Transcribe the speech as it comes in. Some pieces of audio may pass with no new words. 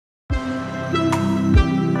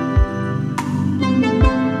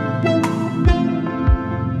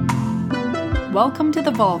Welcome to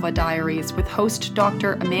the Vulva Diaries with host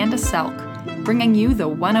Dr. Amanda Selk, bringing you the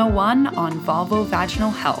 101 on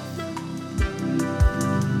vulvovaginal health.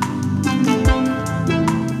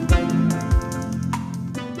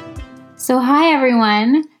 So hi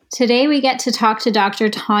everyone. Today we get to talk to Dr.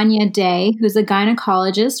 Tania Day, who's a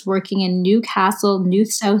gynecologist working in Newcastle, New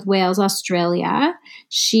South Wales, Australia.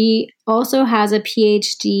 She also has a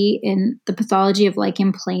PhD in the pathology of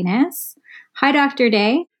lichen planus. Hi, Dr.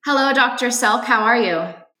 Day. Hello, Dr. Selk. How are you?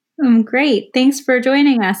 I'm great. Thanks for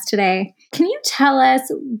joining us today. Can you tell us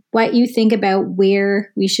what you think about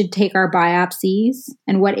where we should take our biopsies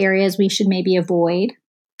and what areas we should maybe avoid?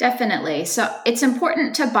 Definitely. So it's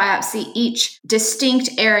important to biopsy each distinct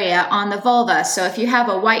area on the vulva. So if you have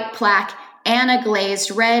a white plaque and a glazed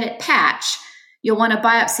red patch, you'll want to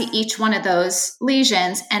biopsy each one of those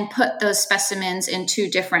lesions and put those specimens in two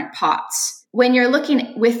different pots. When you're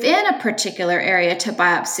looking within a particular area to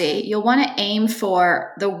biopsy, you'll want to aim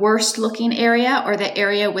for the worst looking area or the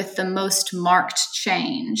area with the most marked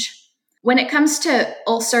change. When it comes to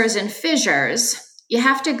ulcers and fissures, you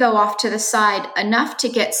have to go off to the side enough to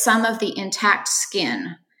get some of the intact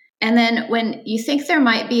skin. And then when you think there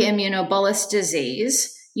might be immunobullous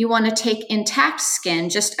disease, you want to take intact skin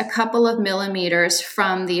just a couple of millimeters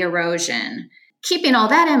from the erosion. Keeping all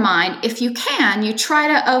that in mind, if you can, you try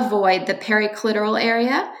to avoid the periclitoral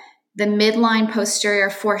area, the midline posterior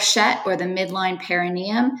fourchette or the midline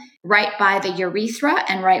perineum, right by the urethra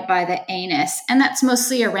and right by the anus. And that's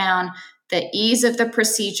mostly around the ease of the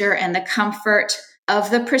procedure and the comfort of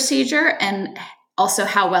the procedure, and also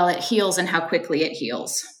how well it heals and how quickly it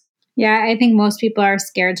heals. Yeah, I think most people are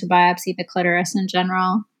scared to biopsy the clitoris in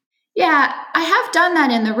general. Yeah, I have done that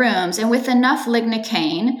in the rooms, and with enough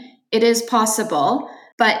lignocaine, it is possible,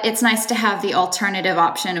 but it's nice to have the alternative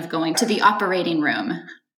option of going to the operating room.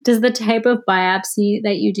 Does the type of biopsy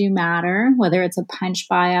that you do matter, whether it's a punch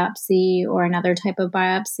biopsy or another type of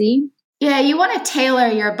biopsy? Yeah, you want to tailor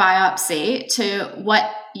your biopsy to what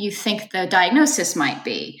you think the diagnosis might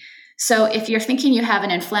be. So if you're thinking you have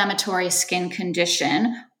an inflammatory skin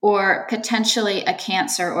condition or potentially a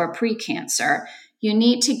cancer or precancer, you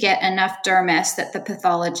need to get enough dermis that the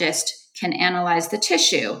pathologist can analyze the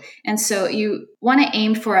tissue. And so you want to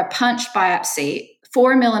aim for a punch biopsy.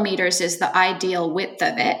 4 millimeters is the ideal width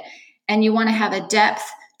of it. And you want to have a depth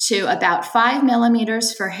to about 5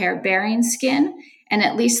 millimeters for hair-bearing skin and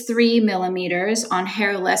at least 3 millimeters on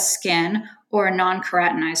hairless skin or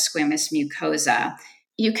non-keratinized squamous mucosa.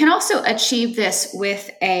 You can also achieve this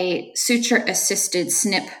with a suture-assisted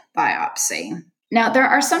snip biopsy. Now, there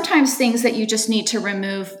are sometimes things that you just need to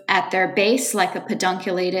remove at their base, like a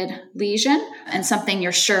pedunculated lesion and something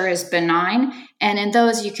you're sure is benign. And in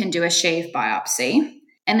those, you can do a shave biopsy.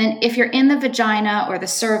 And then if you're in the vagina or the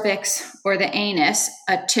cervix or the anus,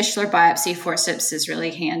 a tissue biopsy forceps is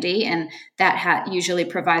really handy, and that usually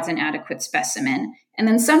provides an adequate specimen. And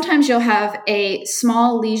then sometimes you'll have a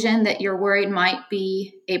small lesion that you're worried might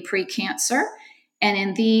be a precancer. And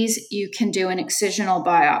in these, you can do an excisional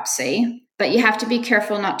biopsy, but you have to be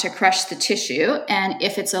careful not to crush the tissue. And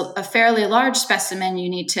if it's a fairly large specimen, you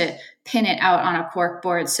need to pin it out on a cork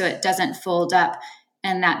board so it doesn't fold up.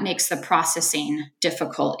 And that makes the processing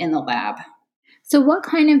difficult in the lab. So what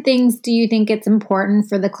kind of things do you think it's important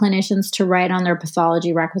for the clinicians to write on their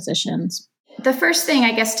pathology requisitions? The first thing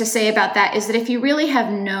I guess to say about that is that if you really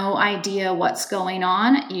have no idea what's going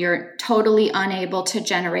on, you're totally unable to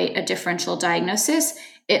generate a differential diagnosis,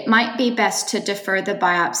 it might be best to defer the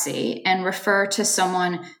biopsy and refer to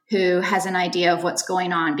someone who has an idea of what's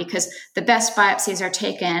going on, because the best biopsies are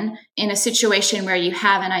taken in a situation where you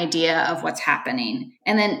have an idea of what's happening.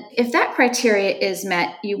 And then if that criteria is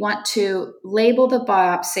met, you want to label the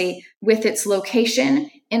biopsy with its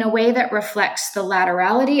location in a way that reflects the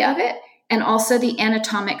laterality of it and also the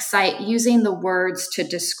anatomic site, using the words to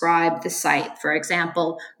describe the site. For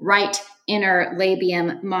example, right inner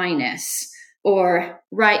labium minus, or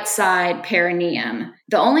right side perineum.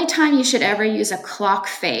 The only time you should ever use a clock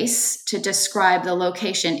face to describe the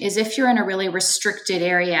location is if you're in a really restricted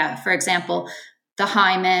area. For example, the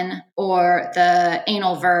hymen or the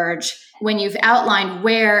anal verge. When you've outlined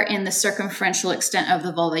where in the circumferential extent of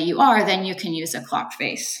the vulva you are, then you can use a clock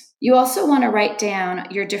face. You also want to write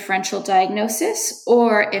down your differential diagnosis,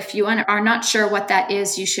 or if you are not sure what that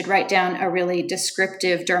is, you should write down a really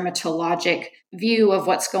descriptive dermatologic view of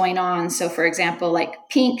what's going on. So for example, like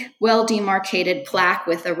pink, well-demarcated plaque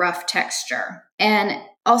with a rough texture. And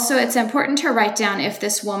also it's important to write down if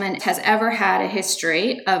this woman has ever had a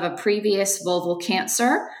history of a previous vulval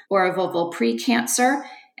cancer or a vulval precancer,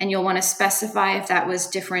 and you'll want to specify if that was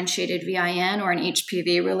differentiated VIN or an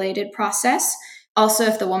HPV-related process. Also,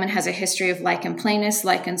 if the woman has a history of lichen planus,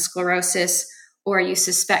 lichen sclerosis, or you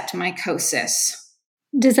suspect mycosis.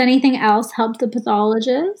 Does anything else help the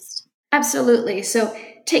pathologist? Absolutely. So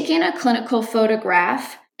taking a clinical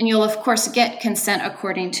photograph, and you'll of course get consent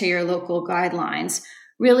according to your local guidelines,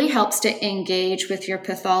 really helps to engage with your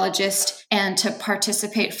pathologist and to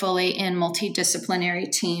participate fully in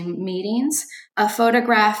multidisciplinary team meetings. A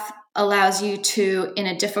photograph allows you to, in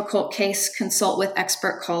a difficult case, consult with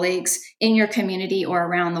expert colleagues in your community or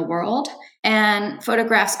around the world. And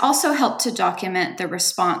photographs also help to document the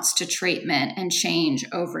response to treatment and change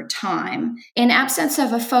over time. In absence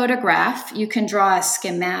of a photograph, you can draw a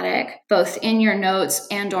schematic both in your notes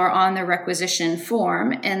and or on the requisition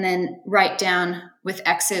form, and then write down with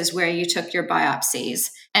X's where you took your biopsies.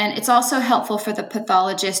 And it's also helpful for the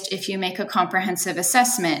pathologist if you make a comprehensive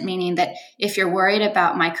assessment, meaning that if you're worried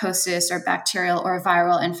about mycosis or bacterial or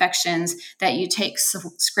viral infections, that you take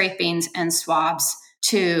scrapings and swabs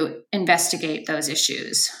to investigate those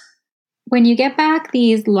issues. When you get back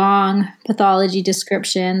these long pathology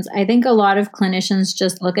descriptions, I think a lot of clinicians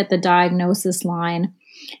just look at the diagnosis line.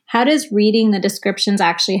 How does reading the descriptions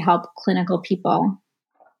actually help clinical people?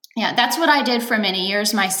 Yeah, that's what I did for many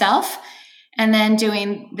years myself. And then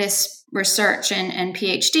doing this research and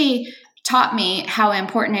PhD taught me how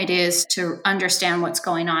important it is to understand what's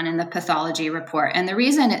going on in the pathology report. And the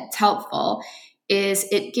reason it's helpful is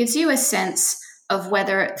it gives you a sense of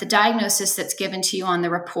whether the diagnosis that's given to you on the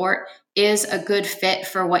report is a good fit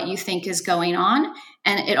for what you think is going on.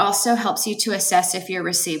 And it also helps you to assess if you're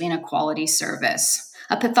receiving a quality service.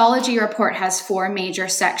 A pathology report has 4 major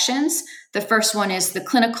sections. The first one is the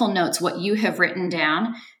clinical notes, what you have written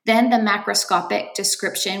down, then the macroscopic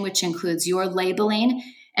description, which includes your labeling,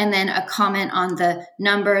 and then a comment on the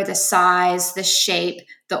number, the size, the shape,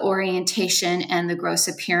 the orientation, and the gross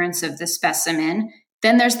appearance of the specimen.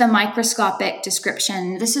 Then there's the microscopic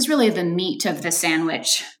description. This is really the meat of the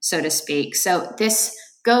sandwich, so to speak. So this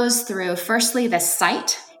goes through, firstly, the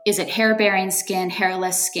site. Is it hair-bearing skin,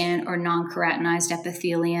 hairless skin, or non-keratinized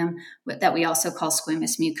epithelium that we also call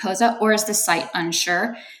squamous mucosa, or is the site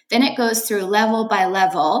unsure? Then it goes through level by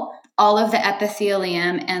level, all of the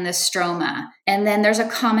epithelium and the stroma. And then there's a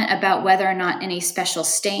comment about whether or not any special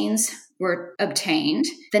stains were obtained.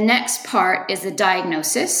 The next part is the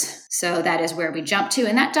diagnosis. So that is where we jump to.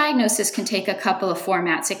 And that diagnosis can take a couple of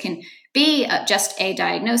formats. It can be just a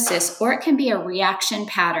diagnosis, or it can be a reaction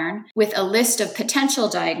pattern with a list of potential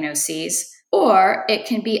diagnoses, or it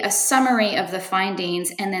can be a summary of the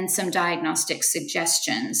findings and then some diagnostic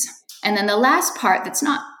suggestions. And then the last part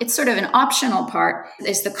it's sort of an optional part,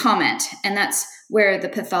 is the comment. And that's where the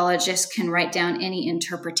pathologist can write down any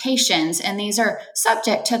interpretations. And these are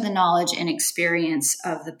subject to the knowledge and experience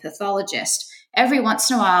of the pathologist. Every once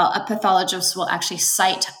in a while, a pathologist will actually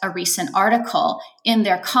cite a recent article in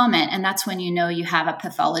their comment, and that's when you know you have a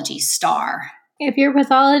pathology star. If your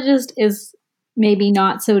pathologist is maybe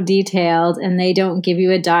not so detailed and they don't give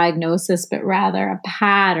you a diagnosis, but rather a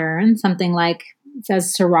pattern, something like it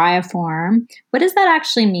says psoriasiform, what does that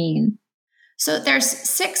actually mean? So there's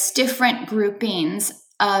 6 different groupings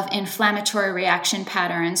of inflammatory reaction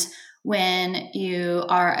patterns when you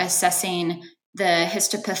are assessing the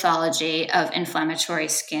histopathology of inflammatory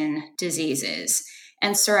skin diseases.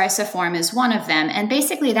 And psoriasiform is one of them. And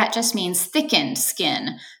basically that just means thickened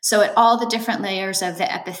skin. So at all the different layers of the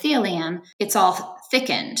epithelium, it's all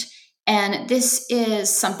thickened. And this is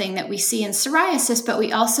something that we see in psoriasis, but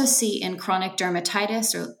we also see in chronic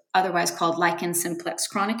dermatitis, or otherwise called lichen simplex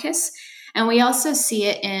chronicus. And we also see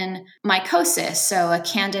it in mycosis, so a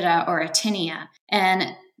candida or a tinea.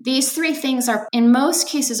 And these 3 things are, in most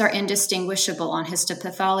cases, are indistinguishable on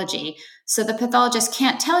histopathology. So the pathologist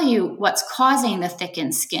can't tell you what's causing the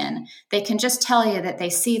thickened skin. They can just tell you that they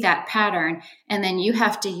see that pattern, and then you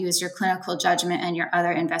have to use your clinical judgment and your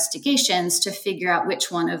other investigations to figure out which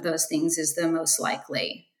one of those things is the most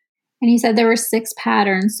likely. And you said there were 6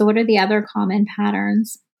 patterns. So what are the other common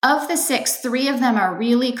patterns? Of the 6, 3 of them are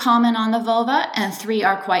really common on the vulva, and 3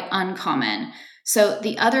 are quite uncommon. So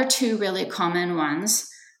the other 2 really common ones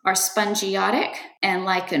are spongiotic and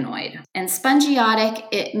lichenoid. And spongiotic,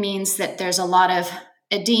 it means that there's a lot of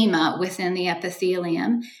edema within the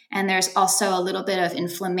epithelium, and there's also a little bit of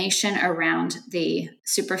inflammation around the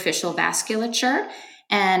superficial vasculature,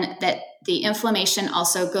 and that the inflammation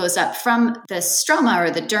also goes up from the stroma or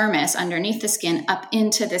the dermis underneath the skin up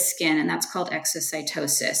into the skin, and that's called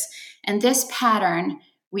exocytosis. And this pattern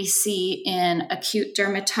we see in acute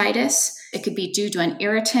dermatitis. It could be due to an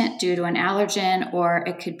irritant, due to an allergen, or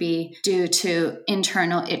it could be due to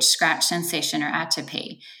internal itch, scratch sensation, or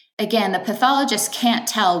atopy. Again, the pathologist can't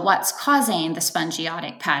tell what's causing the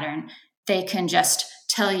spongiotic pattern. they can just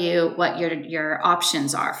tell you what your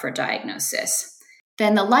options are for diagnosis.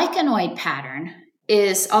 Then the lichenoid pattern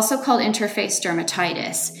is also called interface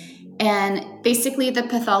dermatitis. And basically the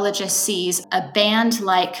pathologist sees a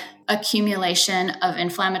band-like accumulation of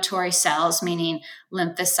inflammatory cells, meaning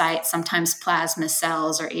lymphocytes, sometimes plasma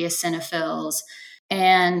cells or eosinophils.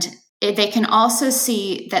 And they can also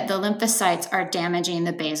see that the lymphocytes are damaging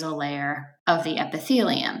the basal layer of the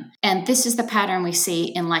epithelium. And this is the pattern we see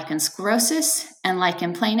in lichen sclerosus and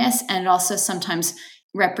lichen planus, and it also sometimes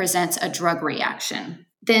represents a drug reaction.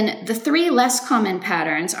 Then the three less common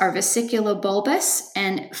patterns are vesiculobulbous,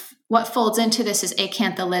 and what folds into this is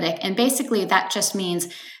acantholytic. And basically that just means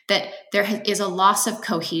that there is a loss of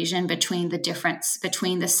cohesion between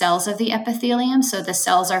the cells of the epithelium. So the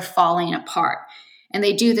cells are falling apart. And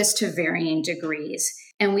they do this to varying degrees.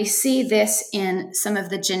 And we see this in some of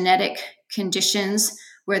the genetic conditions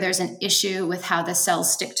where there's an issue with how the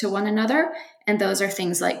cells stick to one another. And those are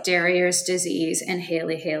things like Darier's disease and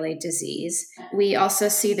Haley-Haley disease. We also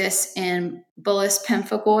see this in bullous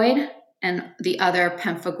pemphigoid and the other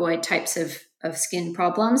pemphigoid types of skin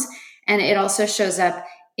problems. And it also shows up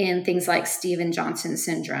in things like Stevens-Johnson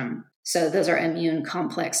syndrome. So those are immune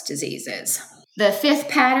complex diseases. The fifth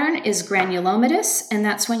pattern is granulomatous, and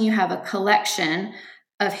that's when you have a collection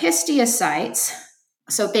of histiocytes,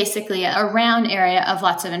 so basically a round area of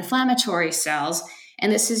lots of inflammatory cells, and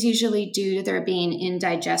this is usually due to there being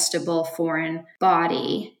indigestible foreign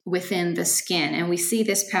body within the skin. And we see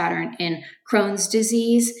this pattern in Crohn's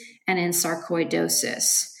disease and in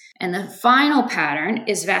sarcoidosis. And the final pattern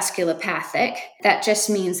is vasculopathic. That just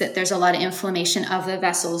means that there's a lot of inflammation of the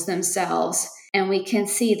vessels themselves. And we can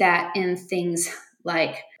see that in things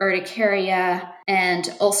like urticaria and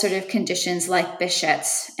ulcerative conditions like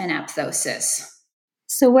Behçet's and aphthosis.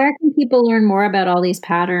 So where can people learn more about all these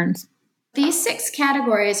patterns? These 6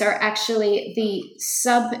 categories are actually the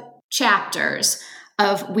sub-chapters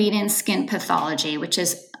of Whedon's Skin Pathology, which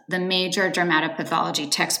is the major dermatopathology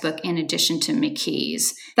textbook in addition to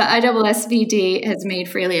McKee's. The ISSVD has made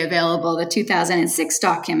freely available the 2006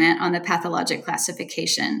 document on the pathologic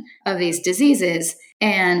classification of these diseases,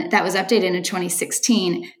 and that was updated in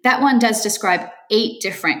 2016. That one does describe 8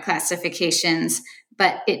 different classifications,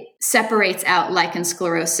 but it separates out lichen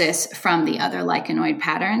sclerosus from the other lichenoid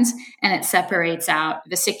patterns, and it separates out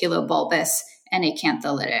vesiculobulbous and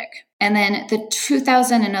acantholytic. And then the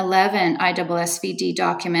 2011 ISSVD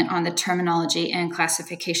document on the terminology and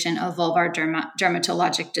classification of vulvar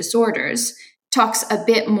dermatologic disorders talks a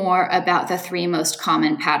bit more about the 3 most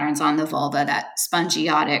common patterns on the vulva, that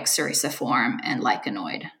spongiotic, psoriasiform, and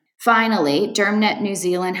lichenoid. Finally, DermNet New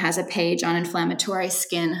Zealand has a page on inflammatory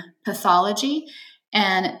skin pathology,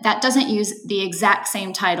 and that doesn't use the exact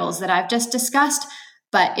same titles that I've just discussed,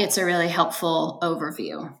 but it's a really helpful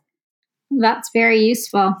overview. That's very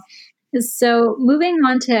useful. So moving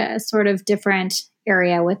on to a sort of different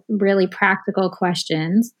area with really practical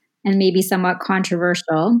questions and maybe somewhat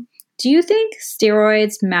controversial. Do you think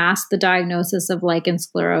steroids mask the diagnosis of lichen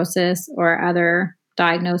sclerosus or other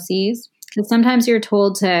diagnoses? Because sometimes you're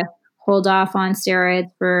told to hold off on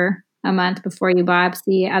steroids for a month before you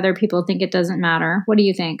biopsy. Other people think it doesn't matter. What do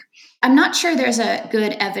you think? I'm not sure there's a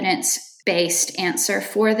good evidence-based answer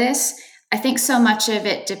for this. I think so much of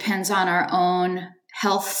it depends on our own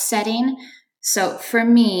health setting. So for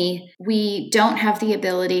me, we don't have the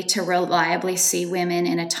ability to reliably see women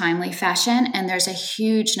in a timely fashion. And there's a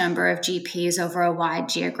huge number of GPs over a wide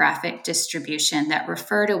geographic distribution that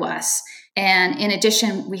refer to us. And in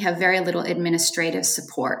addition, we have very little administrative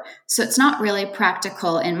support. So it's not really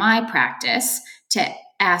practical in my practice to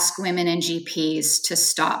ask women and GPs to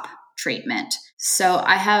stop treatment. So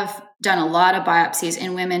I have done a lot of biopsies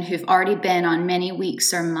in women who've already been on many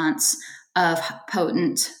weeks or months of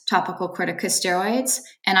potent topical corticosteroids.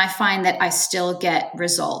 And I find that I still get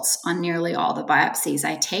results on nearly all the biopsies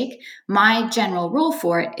I take. My general rule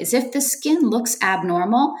for it is if the skin looks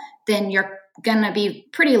abnormal, then you're going to be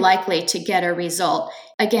pretty likely to get a result.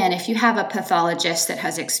 Again, if you have a pathologist that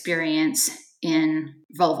has experience in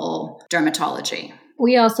vulval dermatology.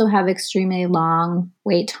 We also have extremely long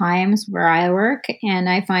wait times where I work. And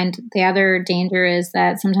I find the other danger is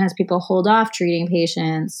that sometimes people hold off treating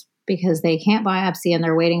patients because they can't biopsy and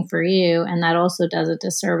they're waiting for you. And that also does a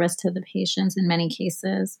disservice to the patients in many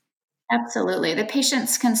cases. Absolutely. The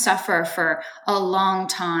patients can suffer for a long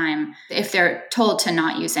time if they're told to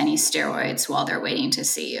not use any steroids while they're waiting to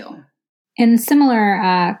see you. And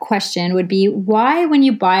similar question would be, why when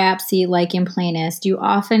you biopsy lichen planus, do you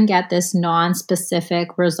often get this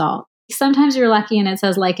non-specific result? Sometimes you're lucky and it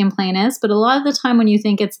says lichen planus, but a lot of the time when you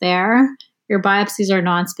think it's there, your biopsies are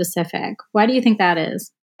non-specific. Why do you think that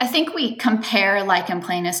is? I think we compare lichen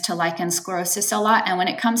planus to lichen sclerosus a lot. And when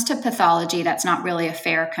it comes to pathology, that's not really a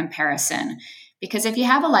fair comparison. Because if you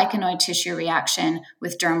have a lichenoid tissue reaction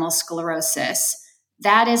with dermal sclerosis,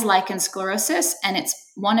 that is lichen sclerosus, and it's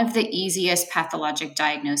one of the easiest pathologic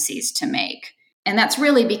diagnoses to make. And that's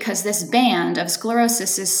really because this band of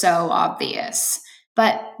sclerosis is so obvious.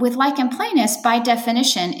 But with lichen planus, by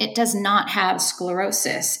definition, it does not have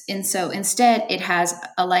sclerosis. And so instead, it has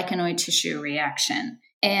a lichenoid tissue reaction.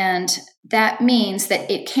 And that means that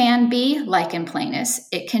it can be lichen planus.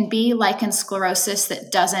 It can be lichen sclerosus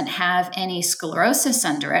that doesn't have any sclerosis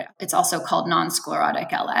under it. It's also called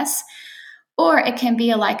non-sclerotic LS. Or it can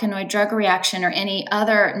be a lichenoid drug reaction or any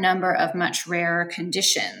other number of much rarer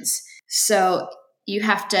conditions. So you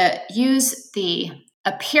have to use the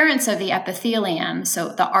appearance of the epithelium, so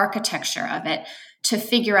the architecture of it, to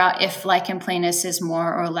figure out if lichen planus is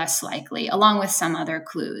more or less likely, along with some other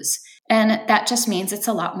clues. And that just means it's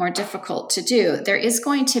a lot more difficult to do. There is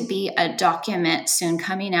going to be a document soon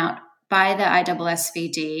coming out by the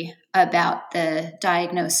ISSVD about the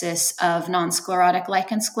diagnosis of non-sclerotic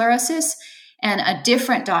lichen sclerosus, and a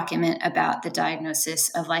different document about the diagnosis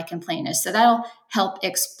of lichen planus. So that'll help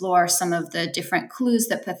explore some of the different clues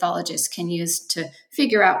that pathologists can use to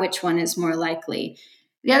figure out which one is more likely.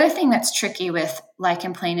 The other thing that's tricky with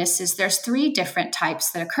lichen planus is there's 3 different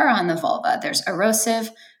types that occur on the vulva. There's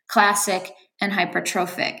erosive, classic, and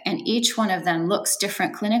hypertrophic, and each one of them looks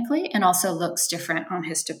different clinically and also looks different on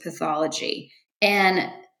histopathology.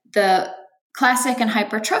 And the classic and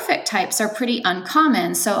hypertrophic types are pretty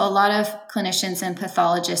uncommon, so a lot of clinicians and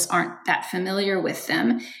pathologists aren't that familiar with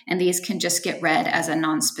them, and these can just get read as a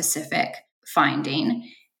nonspecific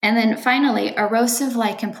finding. And then finally, erosive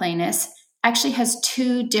lichen planus actually has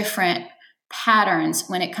 2 different patterns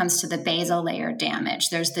when it comes to the basal layer damage.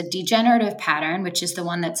 There's the degenerative pattern, which is the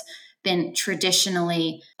one that's been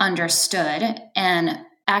traditionally understood and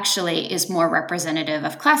actually is more representative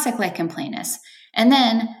of classic lichen planus. And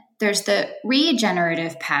then there's the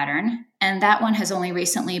regenerative pattern, and that one has only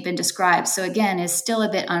recently been described. So again, is still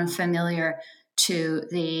a bit unfamiliar to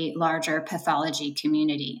the larger pathology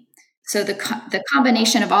community. So the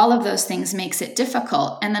combination of all of those things makes it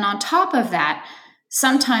difficult. And then on top of that,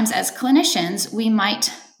 sometimes as clinicians, we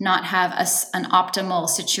might not have an optimal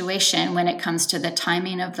situation when it comes to the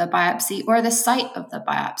timing of the biopsy or the site of the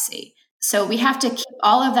biopsy. So we have to keep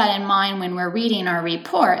all of that in mind when we're reading our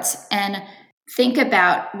reports and think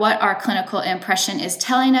about what our clinical impression is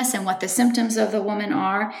telling us and what the symptoms of the woman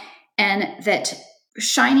are, and that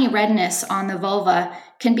shiny redness on the vulva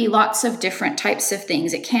can be lots of different types of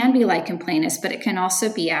things. It can be lichen planus, but it can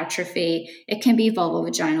also be atrophy. It can be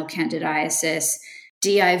vulvovaginal candidiasis.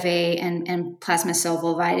 DIV and plasma cell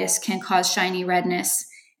vulvitis can cause shiny redness.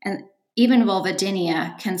 And even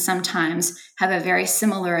vulvodynia can sometimes have a very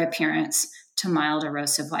similar appearance to mild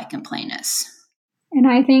erosive lichen planus. And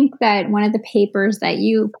I think that one of the papers that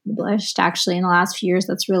you published actually in the last few years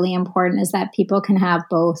that's really important is that people can have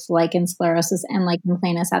both lichen sclerosus and lichen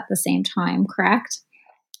planus at the same time, correct?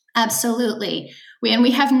 Absolutely.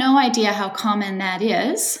 We have no idea how common that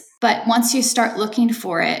is, but once you start looking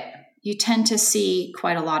for it, you tend to see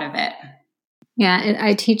quite a lot of it. Yeah,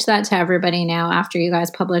 I teach that to everybody now after you guys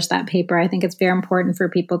publish that paper. I think it's very important for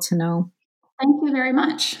people to know. Thank you very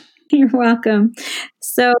much. You're welcome.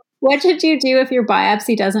 So what should you do if your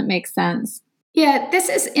biopsy doesn't make sense? Yeah, this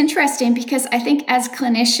is interesting because I think as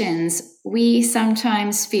clinicians, we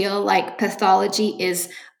sometimes feel like pathology is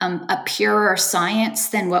a purer science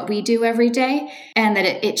than what we do every day, and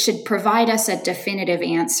that it should provide us a definitive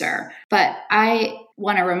answer. But I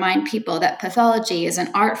want to remind people that pathology is an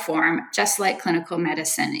art form, just like clinical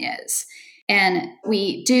medicine is. And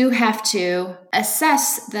we do have to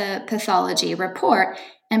assess the pathology report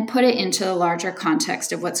and put it into the larger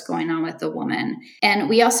context of what's going on with the woman. And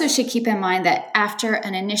we also should keep in mind that after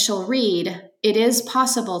an initial read, it is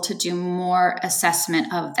possible to do more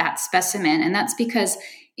assessment of that specimen. And that's because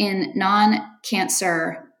in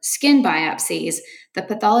non-cancer skin biopsies, the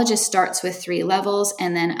pathologist starts with 3 levels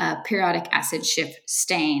and then a periodic acid shift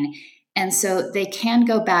stain. And so they can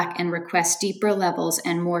go back and request deeper levels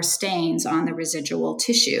and more stains on the residual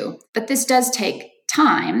tissue. But this does take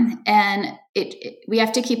time, and we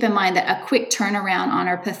have to keep in mind that a quick turnaround on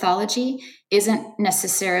our pathology isn't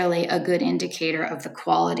necessarily a good indicator of the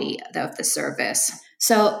quality of the service.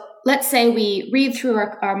 So let's say we read through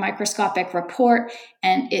our microscopic report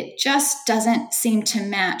and it just doesn't seem to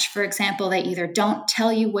match. For example, they either don't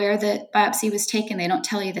tell you where the biopsy was taken, they don't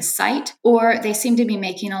tell you the site, or they seem to be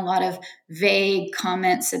making a lot of vague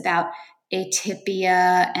comments about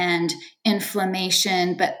atypia and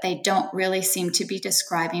inflammation, but they don't really seem to be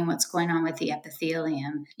describing what's going on with the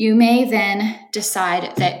epithelium. You may then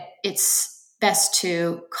decide that it's best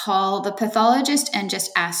to call the pathologist and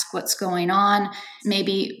just ask what's going on,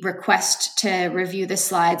 maybe request to review the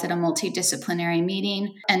slides at a multidisciplinary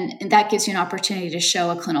meeting. And that gives you an opportunity to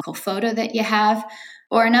show a clinical photo that you have.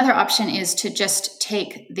 Or another option is to just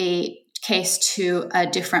take the case to a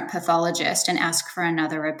different pathologist and ask for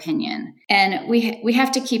another opinion. And we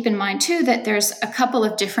have to keep in mind too that there's a couple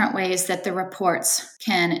of different ways that the reports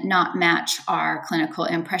can not match our clinical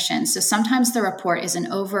impressions. So sometimes the report is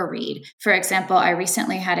an overread. For example, I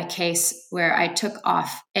recently had a case where I took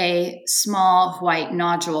off a small white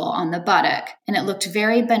nodule on the buttock, and it looked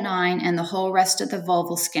very benign, and the whole rest of the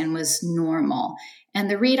vulval skin was normal. And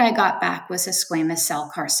the read I got back was a squamous cell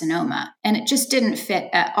carcinoma, and it just didn't fit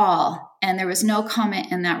at all. And there was no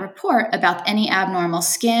comment in that report about any abnormal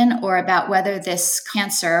skin or about whether this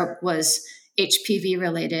cancer was HPV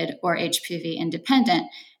related or HPV independent.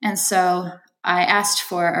 And so I asked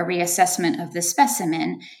for a reassessment of the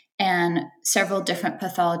specimen, and several different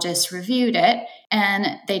pathologists reviewed it,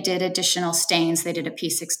 and they did additional stains. They did a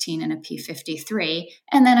P16 and a P53.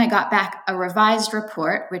 And then I got back a revised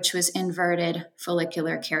report, which was inverted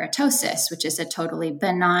follicular keratosis, which is a totally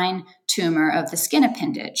benign tumor of the skin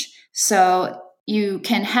appendage. So you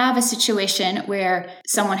can have a situation where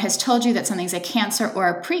someone has told you that something's a cancer or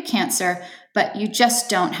a precancer, but you just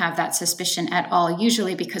don't have that suspicion at all,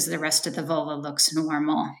 usually because the rest of the vulva looks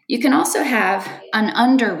normal. You can also have an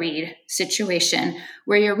underread situation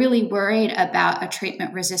where you're really worried about a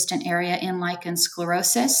treatment-resistant area in lichen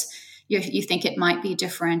sclerosis. You think it might be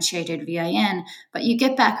differentiated VIN, but you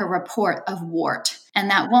get back a report of wart. And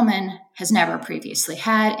that woman has never previously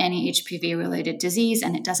had any HPV-related disease,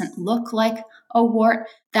 and it doesn't look like a wart.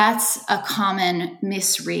 That's a common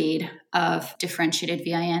misread of differentiated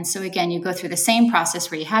VIN. So again, you go through the same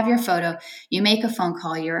process where you have your photo, you make a phone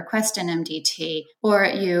call, you request an MDT, or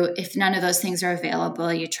if none of those things are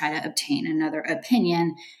available, you try to obtain another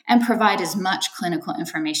opinion and provide as much clinical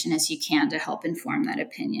information as you can to help inform that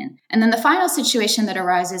opinion. And then the final situation that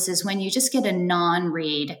arises is when you just get a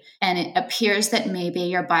non-read and it appears that maybe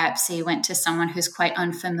your biopsy went to someone who's quite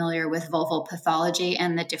unfamiliar with vulval pathology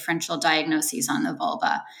and the differential diagnoses on the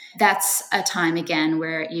vulva. That's a time, again,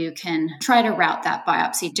 where you can try to route that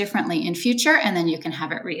biopsy differently in future, and then you can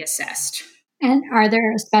have it reassessed. And are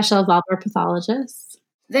there special vulvar pathologists?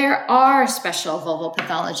 There are special vulval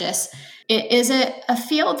pathologists. It is a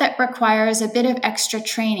field that requires a bit of extra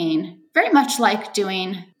training, very much like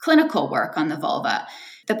doing clinical work on the vulva.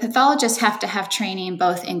 The pathologists have to have training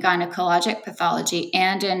both in gynecologic pathology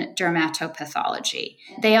and in dermatopathology.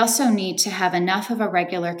 They also need to have enough of a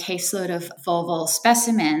regular caseload of vulval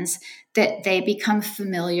specimens that they become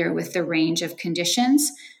familiar with the range of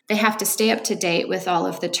conditions. They have to stay up to date with all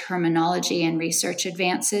of the terminology and research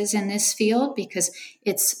advances in this field because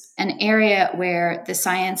it's an area where the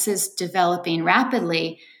science is developing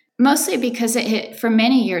rapidly, mostly because for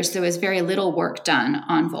many years there was very little work done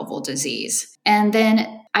on vulval disease. And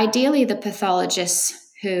then ideally the pathologists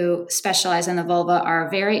who specialize in the vulva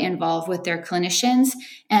are very involved with their clinicians,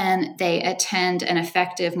 and they attend an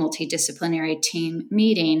effective multidisciplinary team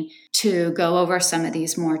meeting to go over some of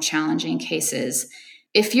these more challenging cases.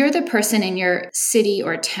 If you're the person in your city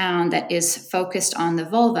or town that is focused on the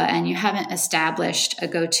vulva and you haven't established a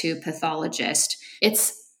go-to pathologist,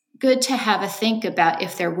 it's good to have a think about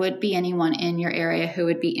if there would be anyone in your area who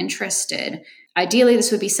would be interested. Ideally,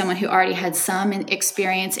 this would be someone who already had some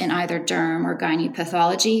experience in either derm or gyne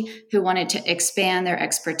pathology, who wanted to expand their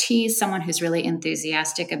expertise, someone who's really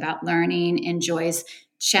enthusiastic about learning, enjoys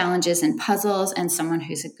challenges and puzzles, and someone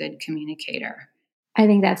who's a good communicator. I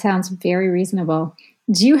think that sounds very reasonable.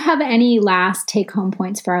 Do you have any last take-home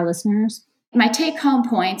points for our listeners? My take-home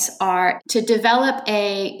points are to develop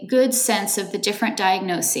a good sense of the different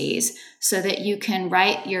diagnoses so that you can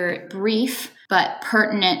write your brief but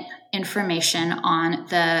pertinent information on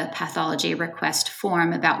the pathology request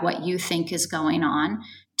form about what you think is going on,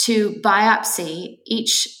 to biopsy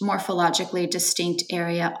each morphologically distinct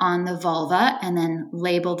area on the vulva and then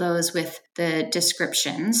label those with the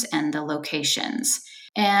descriptions and the locations,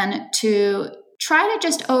 and to try to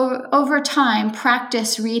just over time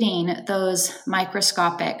practice reading those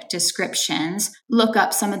microscopic descriptions, look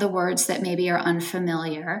up some of the words that maybe are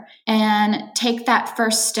unfamiliar, and take that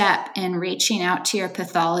first step in reaching out to your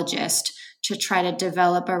pathologist to try to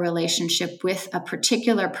develop a relationship with a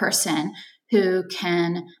particular person who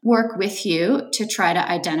can work with you to try to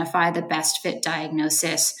identify the best fit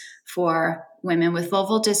diagnosis for women with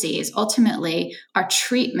vulval disease, ultimately, our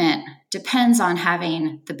treatment depends on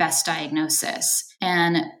having the best diagnosis.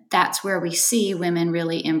 And that's where we see women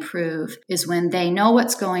really improve, is when they know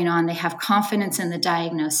what's going on, they have confidence in the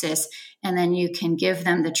diagnosis, and then you can give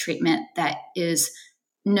them the treatment that is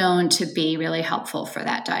known to be really helpful for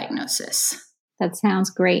that diagnosis. That sounds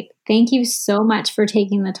great. Thank you so much for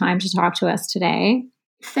taking the time to talk to us today.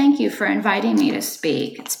 Thank you for inviting me to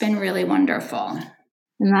speak. It's been really wonderful.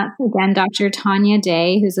 And that's again Dr. Tania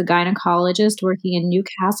Day, who's a gynecologist working in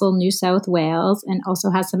Newcastle, New South Wales, and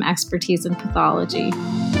also has some expertise in pathology.